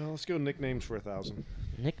 Well, let's go nicknames for 1,000.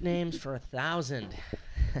 Nicknames for 1,000.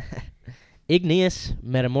 Igneous,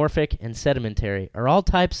 metamorphic, and sedimentary are all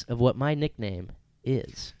types of what my nickname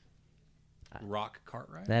is. Rock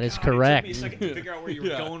Cartwright. That is God, It took correct. me a second to figure out where you were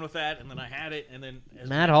Yeah. going with that, and then I had it, and then as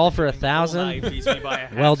Matt we Hall were for doing the 1,000. full night, beats me by a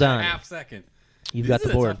half Well second. done. Half second. You've This got the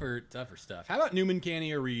is board. Tougher stuff. How about Newman,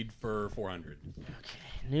 Canty, or Reed for 400?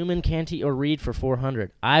 Newman, Canty, or Reed for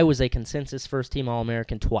 400. I was a consensus first-team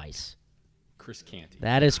All-American twice. Chris Canty.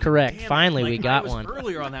 That is correct. Damn it, Finally, like, we got I was one.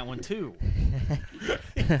 earlier on that one too.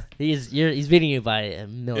 He's beating you by a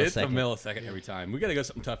millisecond. It's a millisecond every time. We got to go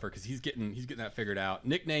something tougher because he's getting that figured out.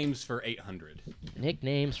 Nicknames for 800.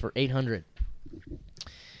 Nicknames for 800.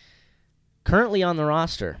 Currently on the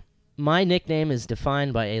roster, my nickname is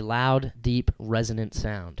defined by a loud, deep, resonant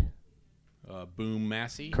sound. Boom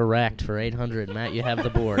Massey. Correct for 800. Matt, you have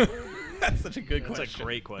the board. That's such a good That's question. a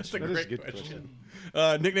great question. That's a That is great a good question.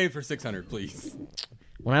 question. Nickname for 600, please.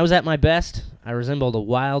 When I was at my best, I resembled a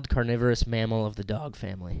wild carnivorous mammal of the dog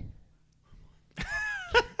family.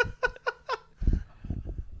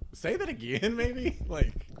 Say that again, maybe?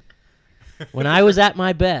 Like. When I was at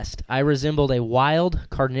my best, I resembled a wild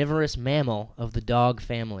carnivorous mammal of the dog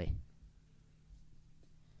family.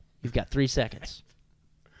 You've got 3 seconds.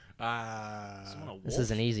 This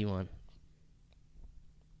is an easy one.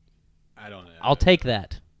 I don't know. I'll take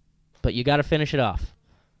that. But you got to finish it off.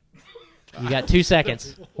 You got 2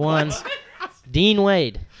 seconds. 1. Dean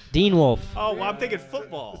Wade. Dean Wolf. Oh, well, I'm thinking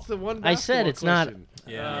football. It's the one. I said basketball it's not. question.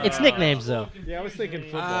 Yeah. It's nicknames though. Yeah, I was thinking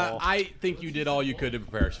football. I think you did all you could to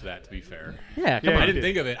prepare us for that. To be fair, Yeah, come Yeah, I on. didn't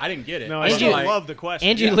think of it. I didn't get it. No, I I was Andrew- like- love the question.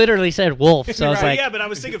 Andrew literally said Wolf, so I was Right, like, yeah, but I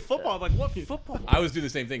was thinking football. I'm like, what football? I was doing the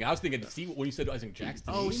same thing. I was thinking when you said I was thinking Jackson.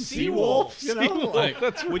 Oh, Seawolf. Seawolf. You know, like,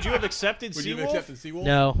 Would you have accepted would you have Seawolf? accepted Seawolf?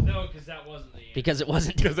 no, No, because that wasn't the answer. because it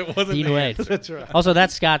wasn't. because it wasn't Dean the Wade. answer. That's right. Also, that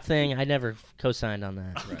Scott thing, I never co-signed on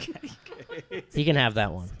that. Right. He can have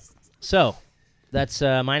that one. So, that's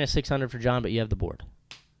minus 600 for John, but you have the board.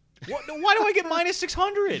 What? Why do I get minus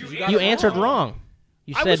 600? You answered wrong.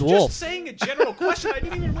 You I said was Wolf. just saying a general question. I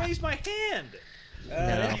didn't even raise my hand.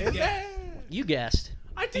 No. You guessed.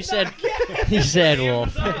 I did You not said guess. you said Hand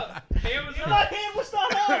Wolf. was up. Hand was My up. hand was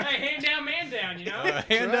not up. Hey, hand down, man down, you know?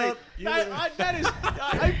 Hand up.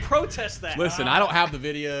 I protest that. Listen, I don't have the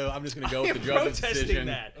video. I'm just going to go with I'm the judge's protesting decision.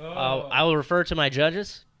 that. I will refer to my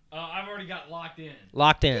judges. I've already got locked in.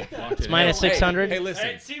 Locked in. It's minus Hey, 600. Hey, listen.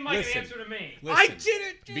 It seemed like listen, an answer to me. Listen, I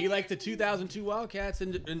didn't. Be like the 2002 Wildcats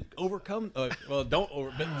and overcome. Well, don't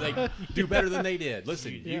over, but like do better than they did.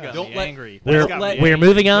 Listen, you got don't me let. angry. We're, That's got me we're angry.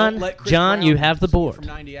 moving Don't on. let Chris John, Brown you have the score board. from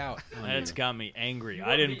 90 out. That's got me angry.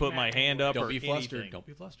 I didn't put my hand up Don't or be flustered. anything. Don't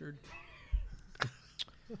be flustered.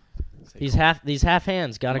 These half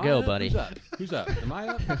hands got to Am I go, up? buddy. Who's up? Who's up? Am I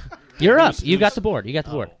up? You're up. You got the board. You got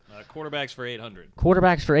the board. Quarterbacks for 800.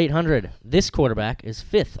 Quarterbacks for 800. This quarterback is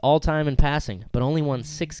fifth all-time in passing, but only won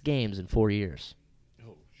 6 games in 4 years.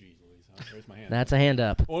 Oh, jeez, Louise. I'll raise my hand. That's a hand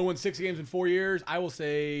up. Only won 6 games in 4 years. I will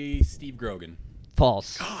say Steve Grogan.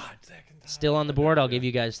 False. God, second time. Still on the board. I'll give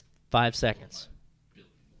you guys 5 seconds. He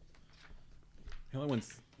only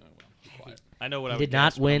wins. Oh, well, be quiet. I know what He I would did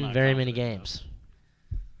not guess, but I'm win not very many confident. games.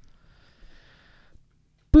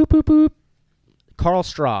 Boop, boop, boop. Carl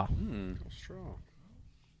Straw. Straw.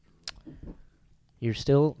 You're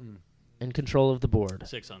still in control of the board.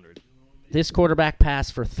 600. This quarterback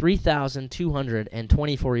passed for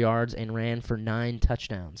 3,224 yards and ran for 9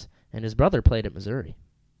 touchdowns. And his brother played at Missouri.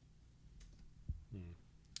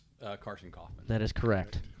 Carson Kaufman. That is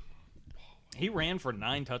correct. He ran for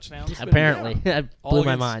 9 touchdowns. Apparently. That blew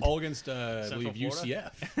my mind. All against, I Central believe,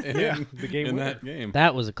 Florida? UCF. Yeah, the game in winner. that game.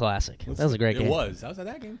 That was a classic. That was a great game. It was. I was at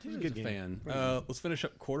that game, too. I was a good good game. fan. Let's finish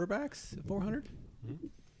up quarterbacks at 400.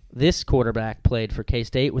 This quarterback played for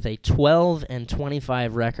K-State with a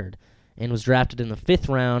 12-25 record and was drafted in the 5th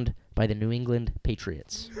round by the New England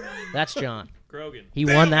Patriots. That's John. Grogan. He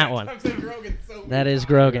won that one. I've said Grogan so many That is times.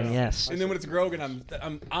 Grogan, yes. And then when it's Grogan,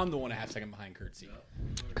 I'm the one a half second behind Curtsy.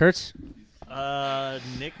 Kurtz,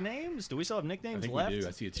 Nicknames? Do we still have I nicknames think left? we do.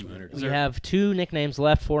 I see a 200. we have 2 nicknames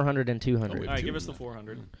left, 400 and 200. wait. All right, give us the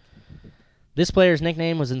 400. This player's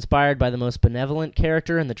nickname was inspired by the most benevolent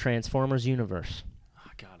character in the Transformers universe. Oh,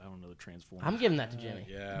 God, I don't know the Transformers. I'm giving that to Jimmy.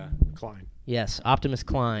 Yeah. Klein. Yes, Optimus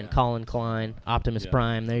Klein, Colin Klein, Optimus Yeah.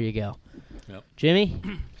 Prime. There you go. Yep. Jimmy,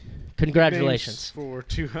 congratulations. Names for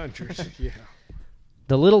 200. Yeah.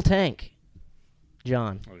 The Little Tank,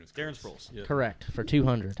 John. Darren Sproles. Yeah. Correct, for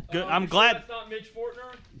 200. Good. You I'm sure glad that's not Mitch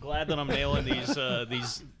Fortner? glad that I'm nailing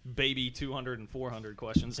these baby 200 and 400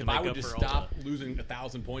 questions to If make I would up just for all stop losing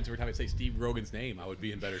 1,000 points every time I say Steve Grogan's name, I would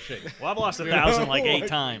be in better shape. Well, I've lost 1,000 like 8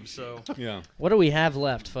 times, so Yeah. What do we have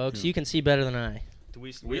left, folks? You can see better than I. do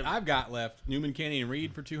we have, I've got left Newman, Canyon, and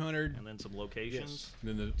Reed for 200. and then some locations. And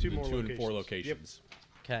then the 2 more 2 and 4 locations. locations.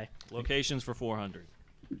 Okay. Locations for 400.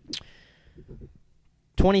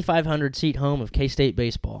 2,500 seat home of K-State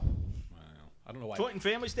baseball. Wow. I don't know why. Clinton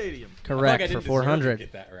Family Stadium. I feel like Correct, I for didn't deserve to 400.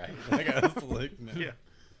 Get that right. Like, I was like, no. Yeah.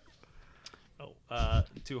 Oh,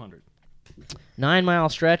 200. 9-mile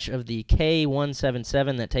stretch of the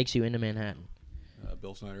K177 that takes you into Manhattan.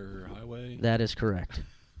 Bill Snyder Highway. That is correct.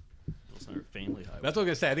 Bill Snyder Family Highway. That's what I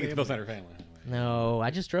was gonna say. I think it's Bill Snyder Family Highway. No, I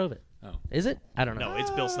just drove it. Oh. Is it? I don't know. No, it's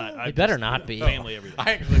Bill Snyder. It better not be. Family everything.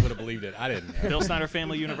 I actually would have believed it. I didn't. Bill Snyder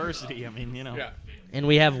Family University. I mean, you know. Yeah. And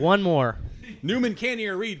we have one more. Newman, Canyon,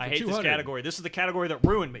 or Reed for I hate 200. this category. This is the category that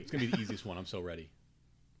ruined me. It's gonna be the easiest one. I'm so ready.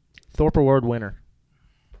 Thorpe Award winner.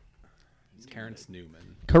 It's Terrence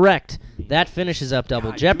Newman. Correct. That finishes up Double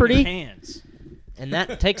God, Jeopardy. do your hands. And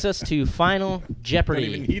that takes us to Final Don't even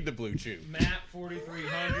Jeopardy. need the blue chew. Matt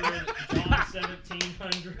 4,300, John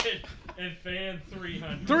 1,700, and Fan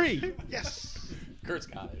 300. 3. Yes. Kurt's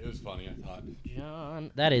got it. It was funny. I thought.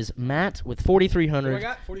 John, that is Matt with What do I 4,300,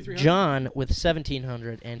 got? 4,300. John with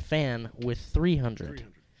 1,700, and Fan with 300.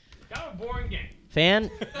 Kind of a boring game.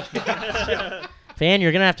 Fan, Fan,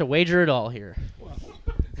 you're gonna have to wager it all here.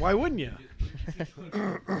 Why wouldn't you?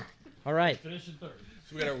 All right, Finish in third.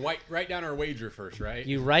 So we gotta write down our wager first, right?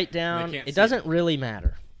 you write down. They can't It see doesn't really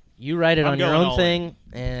matter. You write it I'm on your going own all thing,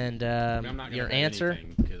 and I mean, I'm not gonna your bet answer.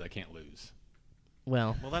 because I can't lose.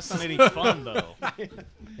 Well, Well, that's not any fun though.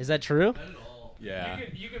 is that true? Yeah.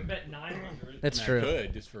 You can bet 900. That's I true.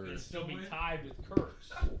 could just for. And still be tied with Kurt's.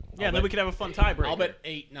 Yeah, and then we could have a fun tiebreaker. I'll bet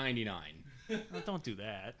 $8.99. Don't do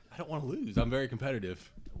that. I don't want to lose. I'm very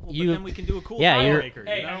competitive. Well, You- but then we can do a cool Yeah, you're- tiebreaker.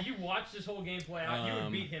 Hey, you know? have you watched this whole game play out? You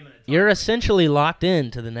would beat him in a tie. You're essentially locked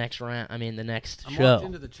into the next round. I mean, the next I'm show. locked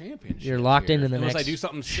into the championship. You're locked here. into the Unless next I do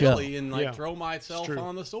something show. silly and like Yeah. throw myself true.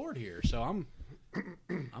 on the sword here. So I'm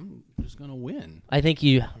just gonna win. I think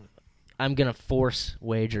I'm gonna force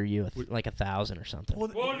wager you like 1,000 or something. No.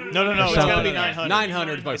 It's Or got to something. be 900.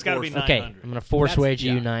 900 is my It's got to be force. 900. Okay, I'm gonna force wager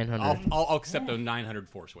you 900. I'll accept a 900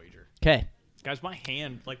 force wager. Okay. Guys, my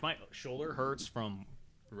hand, like my shoulder hurts from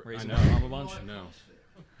raising I my know. arm a bunch. No.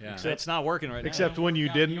 Yeah. It's not working right Except when you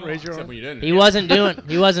didn't raise your Except arm. when you didn't. He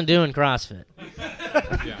wasn't doing CrossFit.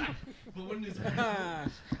 Yeah.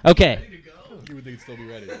 Okay. You would think it'd still be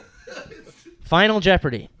ready. Final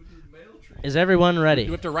Jeopardy. Is everyone ready?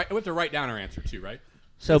 We have to write down our answer too, right?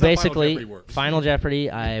 So That's how Final basically, Jeopardy works. Final Jeopardy,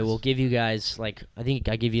 I will give you guys I think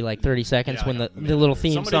I give you like 30 seconds Yeah, when I the, got a the little minute.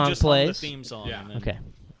 theme Somebody song just hum the plays. theme song. Yeah. and then- Okay.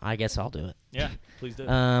 I guess I'll do it. Yeah, please do.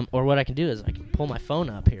 Or what I can do is I can pull my phone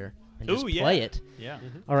up here and just Ooh, yeah. play it. Yeah.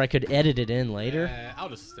 Or I could edit it in later. I'll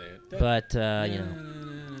just say it. But, you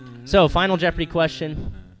know. So, Final Jeopardy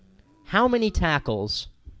question. How many tackles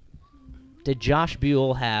did Josh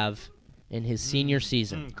Buell have in his senior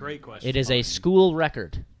season? Great question. It is a school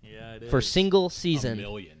record Yeah, it is. for single A season.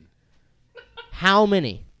 million. How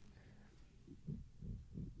many?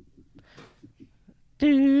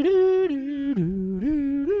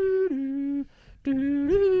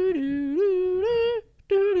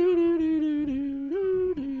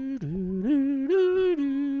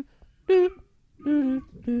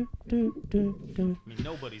 I mean,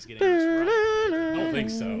 nobody's getting this right. I don't think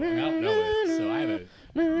so. I mean, I don't know it, so I have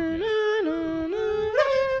a.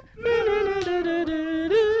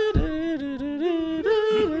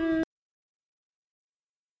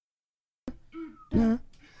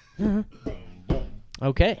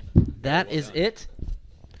 Okay, that is it.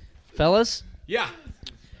 Fellas, Yeah.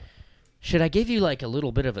 should I give you like a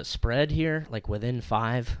little bit of a spread here, like within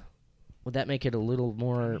 5? Would that make it a little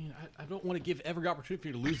more... I don't want to give every opportunity for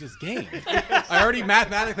you to lose this game. I already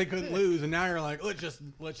mathematically couldn't lose, and now you're like, let's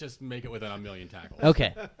just make it within a million tackles.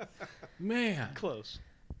 Okay. Man. Close.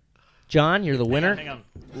 John, you're the winner. Hang on.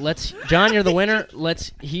 John, you're the winner.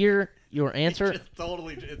 Let's hear your answer. It's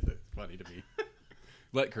totally, it's funny to me.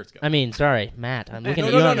 Let Kurtz go. I mean, sorry, Matt. I'm looking No,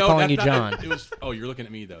 at no, you. no, I'm no, calling you that's not- John. It was. Oh, you're looking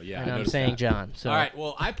at me though. Yeah. And I I'm noticed saying that. John. So All right.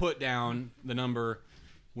 Well, I put down the number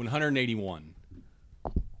 181.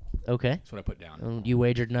 Okay. That's what I put down. You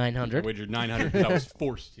wagered I 900. wagered 900 because I was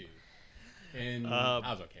forced to, and I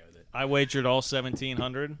was okay with it. I wagered all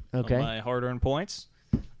 1,700 Okay. on my hard-earned points.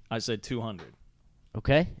 I said 200.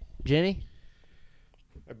 Okay. Jimmy?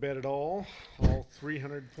 I bet it all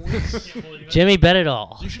 300 points. Jimmy bet it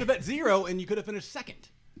all. You should have bet 0, and you could have finished second.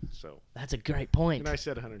 So, That's a great point. and I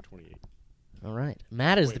said 128. All right.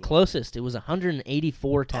 Matt is the closest. It was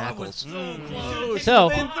 184 tackles. So close. So-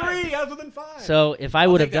 within 3. I was within 5. So if I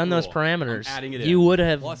would have take that done those rule. parameters, I'm adding it you in. would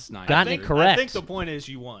have Plus 900. gotten it correct. I think the point is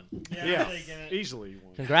you won. Yeah, I'm taking it. easily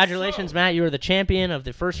one. Congratulations, Matt. You are the champion of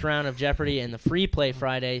the first round of Jeopardy and the Free Play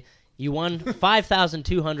Friday. You won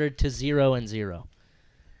 5,200 to 0-0.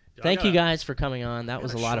 Thank you guys for coming on. That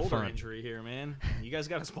was a lot of shoulder fun. Injury here, man. You guys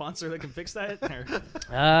got a sponsor that can fix that? Or-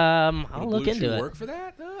 I'll look Blue into Chew it. work for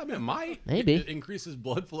that? I mean, it might. Maybe. It increases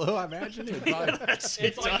blood flow, I imagine. It probably, It's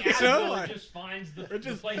like You know, Advil, like- it just finds the, It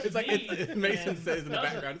just, place it's like need, Mason and says in the does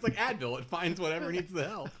it. background. It's like Advil. It finds whatever needs the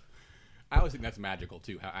help. I always think that's magical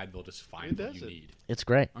too. How Advil just finds It what does you it. need. It's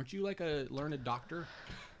great. Aren't you like a learned doctor?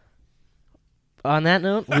 On that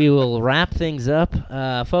note, we will wrap things up.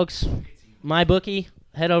 Folks, my bookie,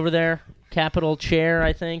 head over there. Capital chair,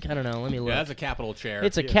 I think. I don't know. Let me look. Yeah, that's a capital chair.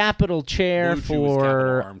 It's a capital chair Blue Chew is capital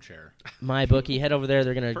for armchair. my bookie. Head over there.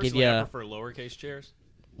 They're going to give Personally, you I a... prefer lowercase chairs.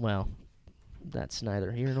 Well, that's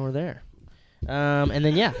neither here nor there. And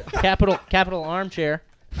then, yeah, capital armchair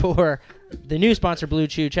for the new sponsor, Blue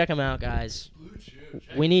Chew. Check them out, guys.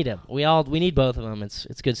 We need them. We need both of them.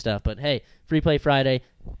 It's good stuff. But, hey, Free Play Friday.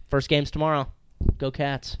 First game's tomorrow. Go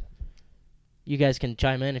Cats. You guys can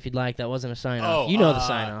chime in if you'd like. That wasn't a sign-off. Oh, You know the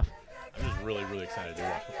sign-off. I'm just really, really excited to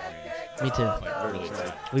watch football games. Me too. Like, really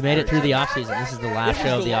excited. We made it through the off-season. This is the last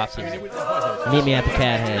show of the off-season. off-season. Meet me at the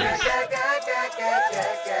Cat Head.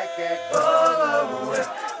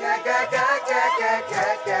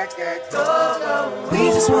 We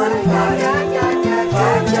just wanna party,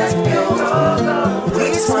 party just for you. We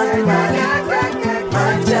just wanna party,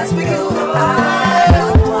 party just for you. I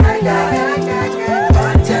don't wanna die,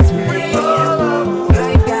 party just for you. You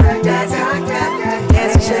ain't gotta dance,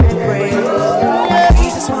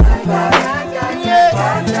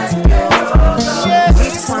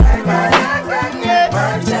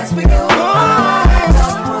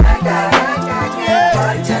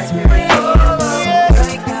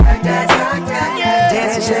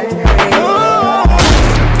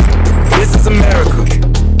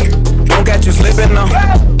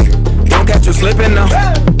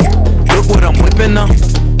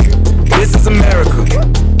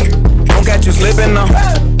 slipping now.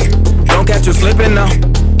 Don't catch you slipping now.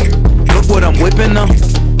 Look what I'm whipping now.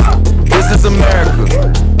 This is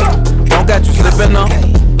America. Don't catch you slipping now.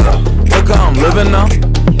 Look how I'm living now.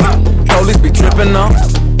 Police be tripping now.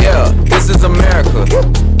 Yeah, this is America.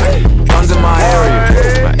 Guns in my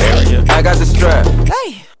area. I got the strap.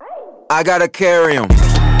 I gotta carry 'em.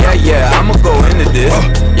 Yeah, I'ma go into this.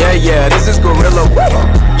 Yeah, this is gorilla.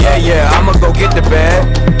 Yeah, I'ma go get the bag.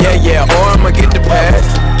 Yeah, or I'ma get the pad.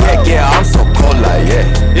 Yeah, I'm so cold like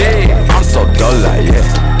yeah. I'm so dull like yeah.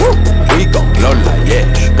 We gon' blow like yeah.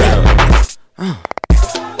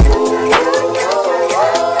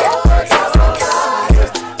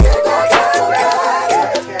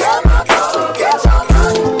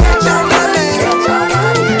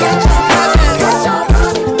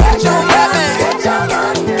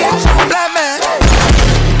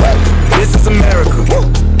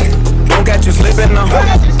 Slipping now.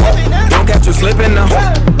 Don't catch you slipping now.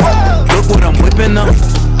 Look what I'm whipping now.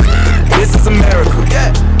 This is America.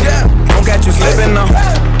 Don't catch you slipping now.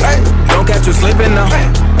 Don't catch you slipping now.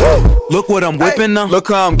 Look what I'm whipping now. Look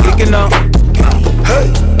how I'm kicking now.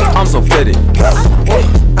 I'm so fitted.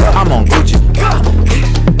 I'm on Gucci.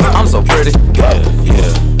 I'm so pretty.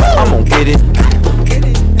 I'm gonna get it.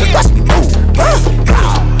 Watch me move.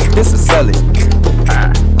 This is selling.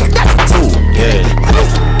 That's a tool.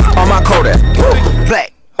 On my Kodak,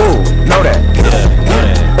 black, ooh, know that,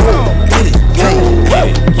 ooh, get it,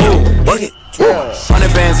 work it,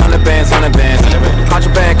 100 bands, 100 bands, 100 bands,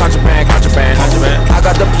 contraband, contraband, contraband, I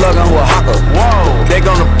got the plug on who a hawker, whoa, they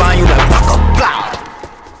gonna find you like Baka, blah.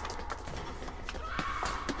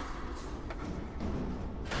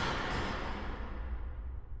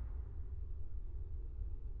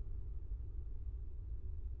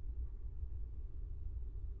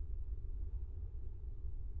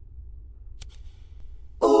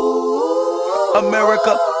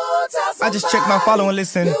 America, I just checked my follow and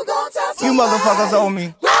listen. You motherfuckers owe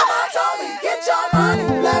me. Get your money,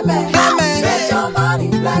 black man. Get your money,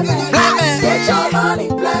 black man. Get your money,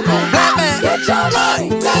 black man. Get your money,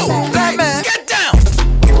 black man. Get down.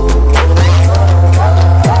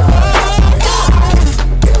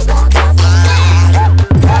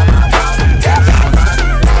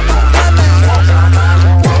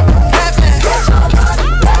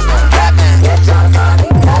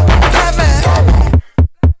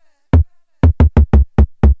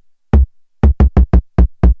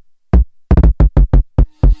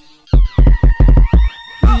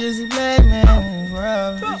 Just a black man in this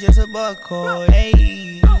world. You just a buckhole, hey.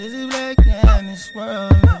 Just a black man in this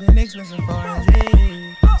world. Living expensive foreign,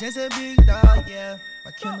 hey. Just a big dog, yeah.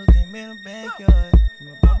 My Kindle came in the backyard. From a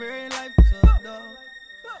barbarian life to a dog.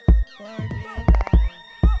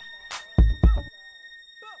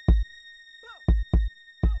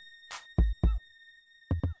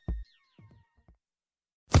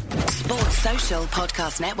 Sports Social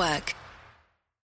Podcast Network.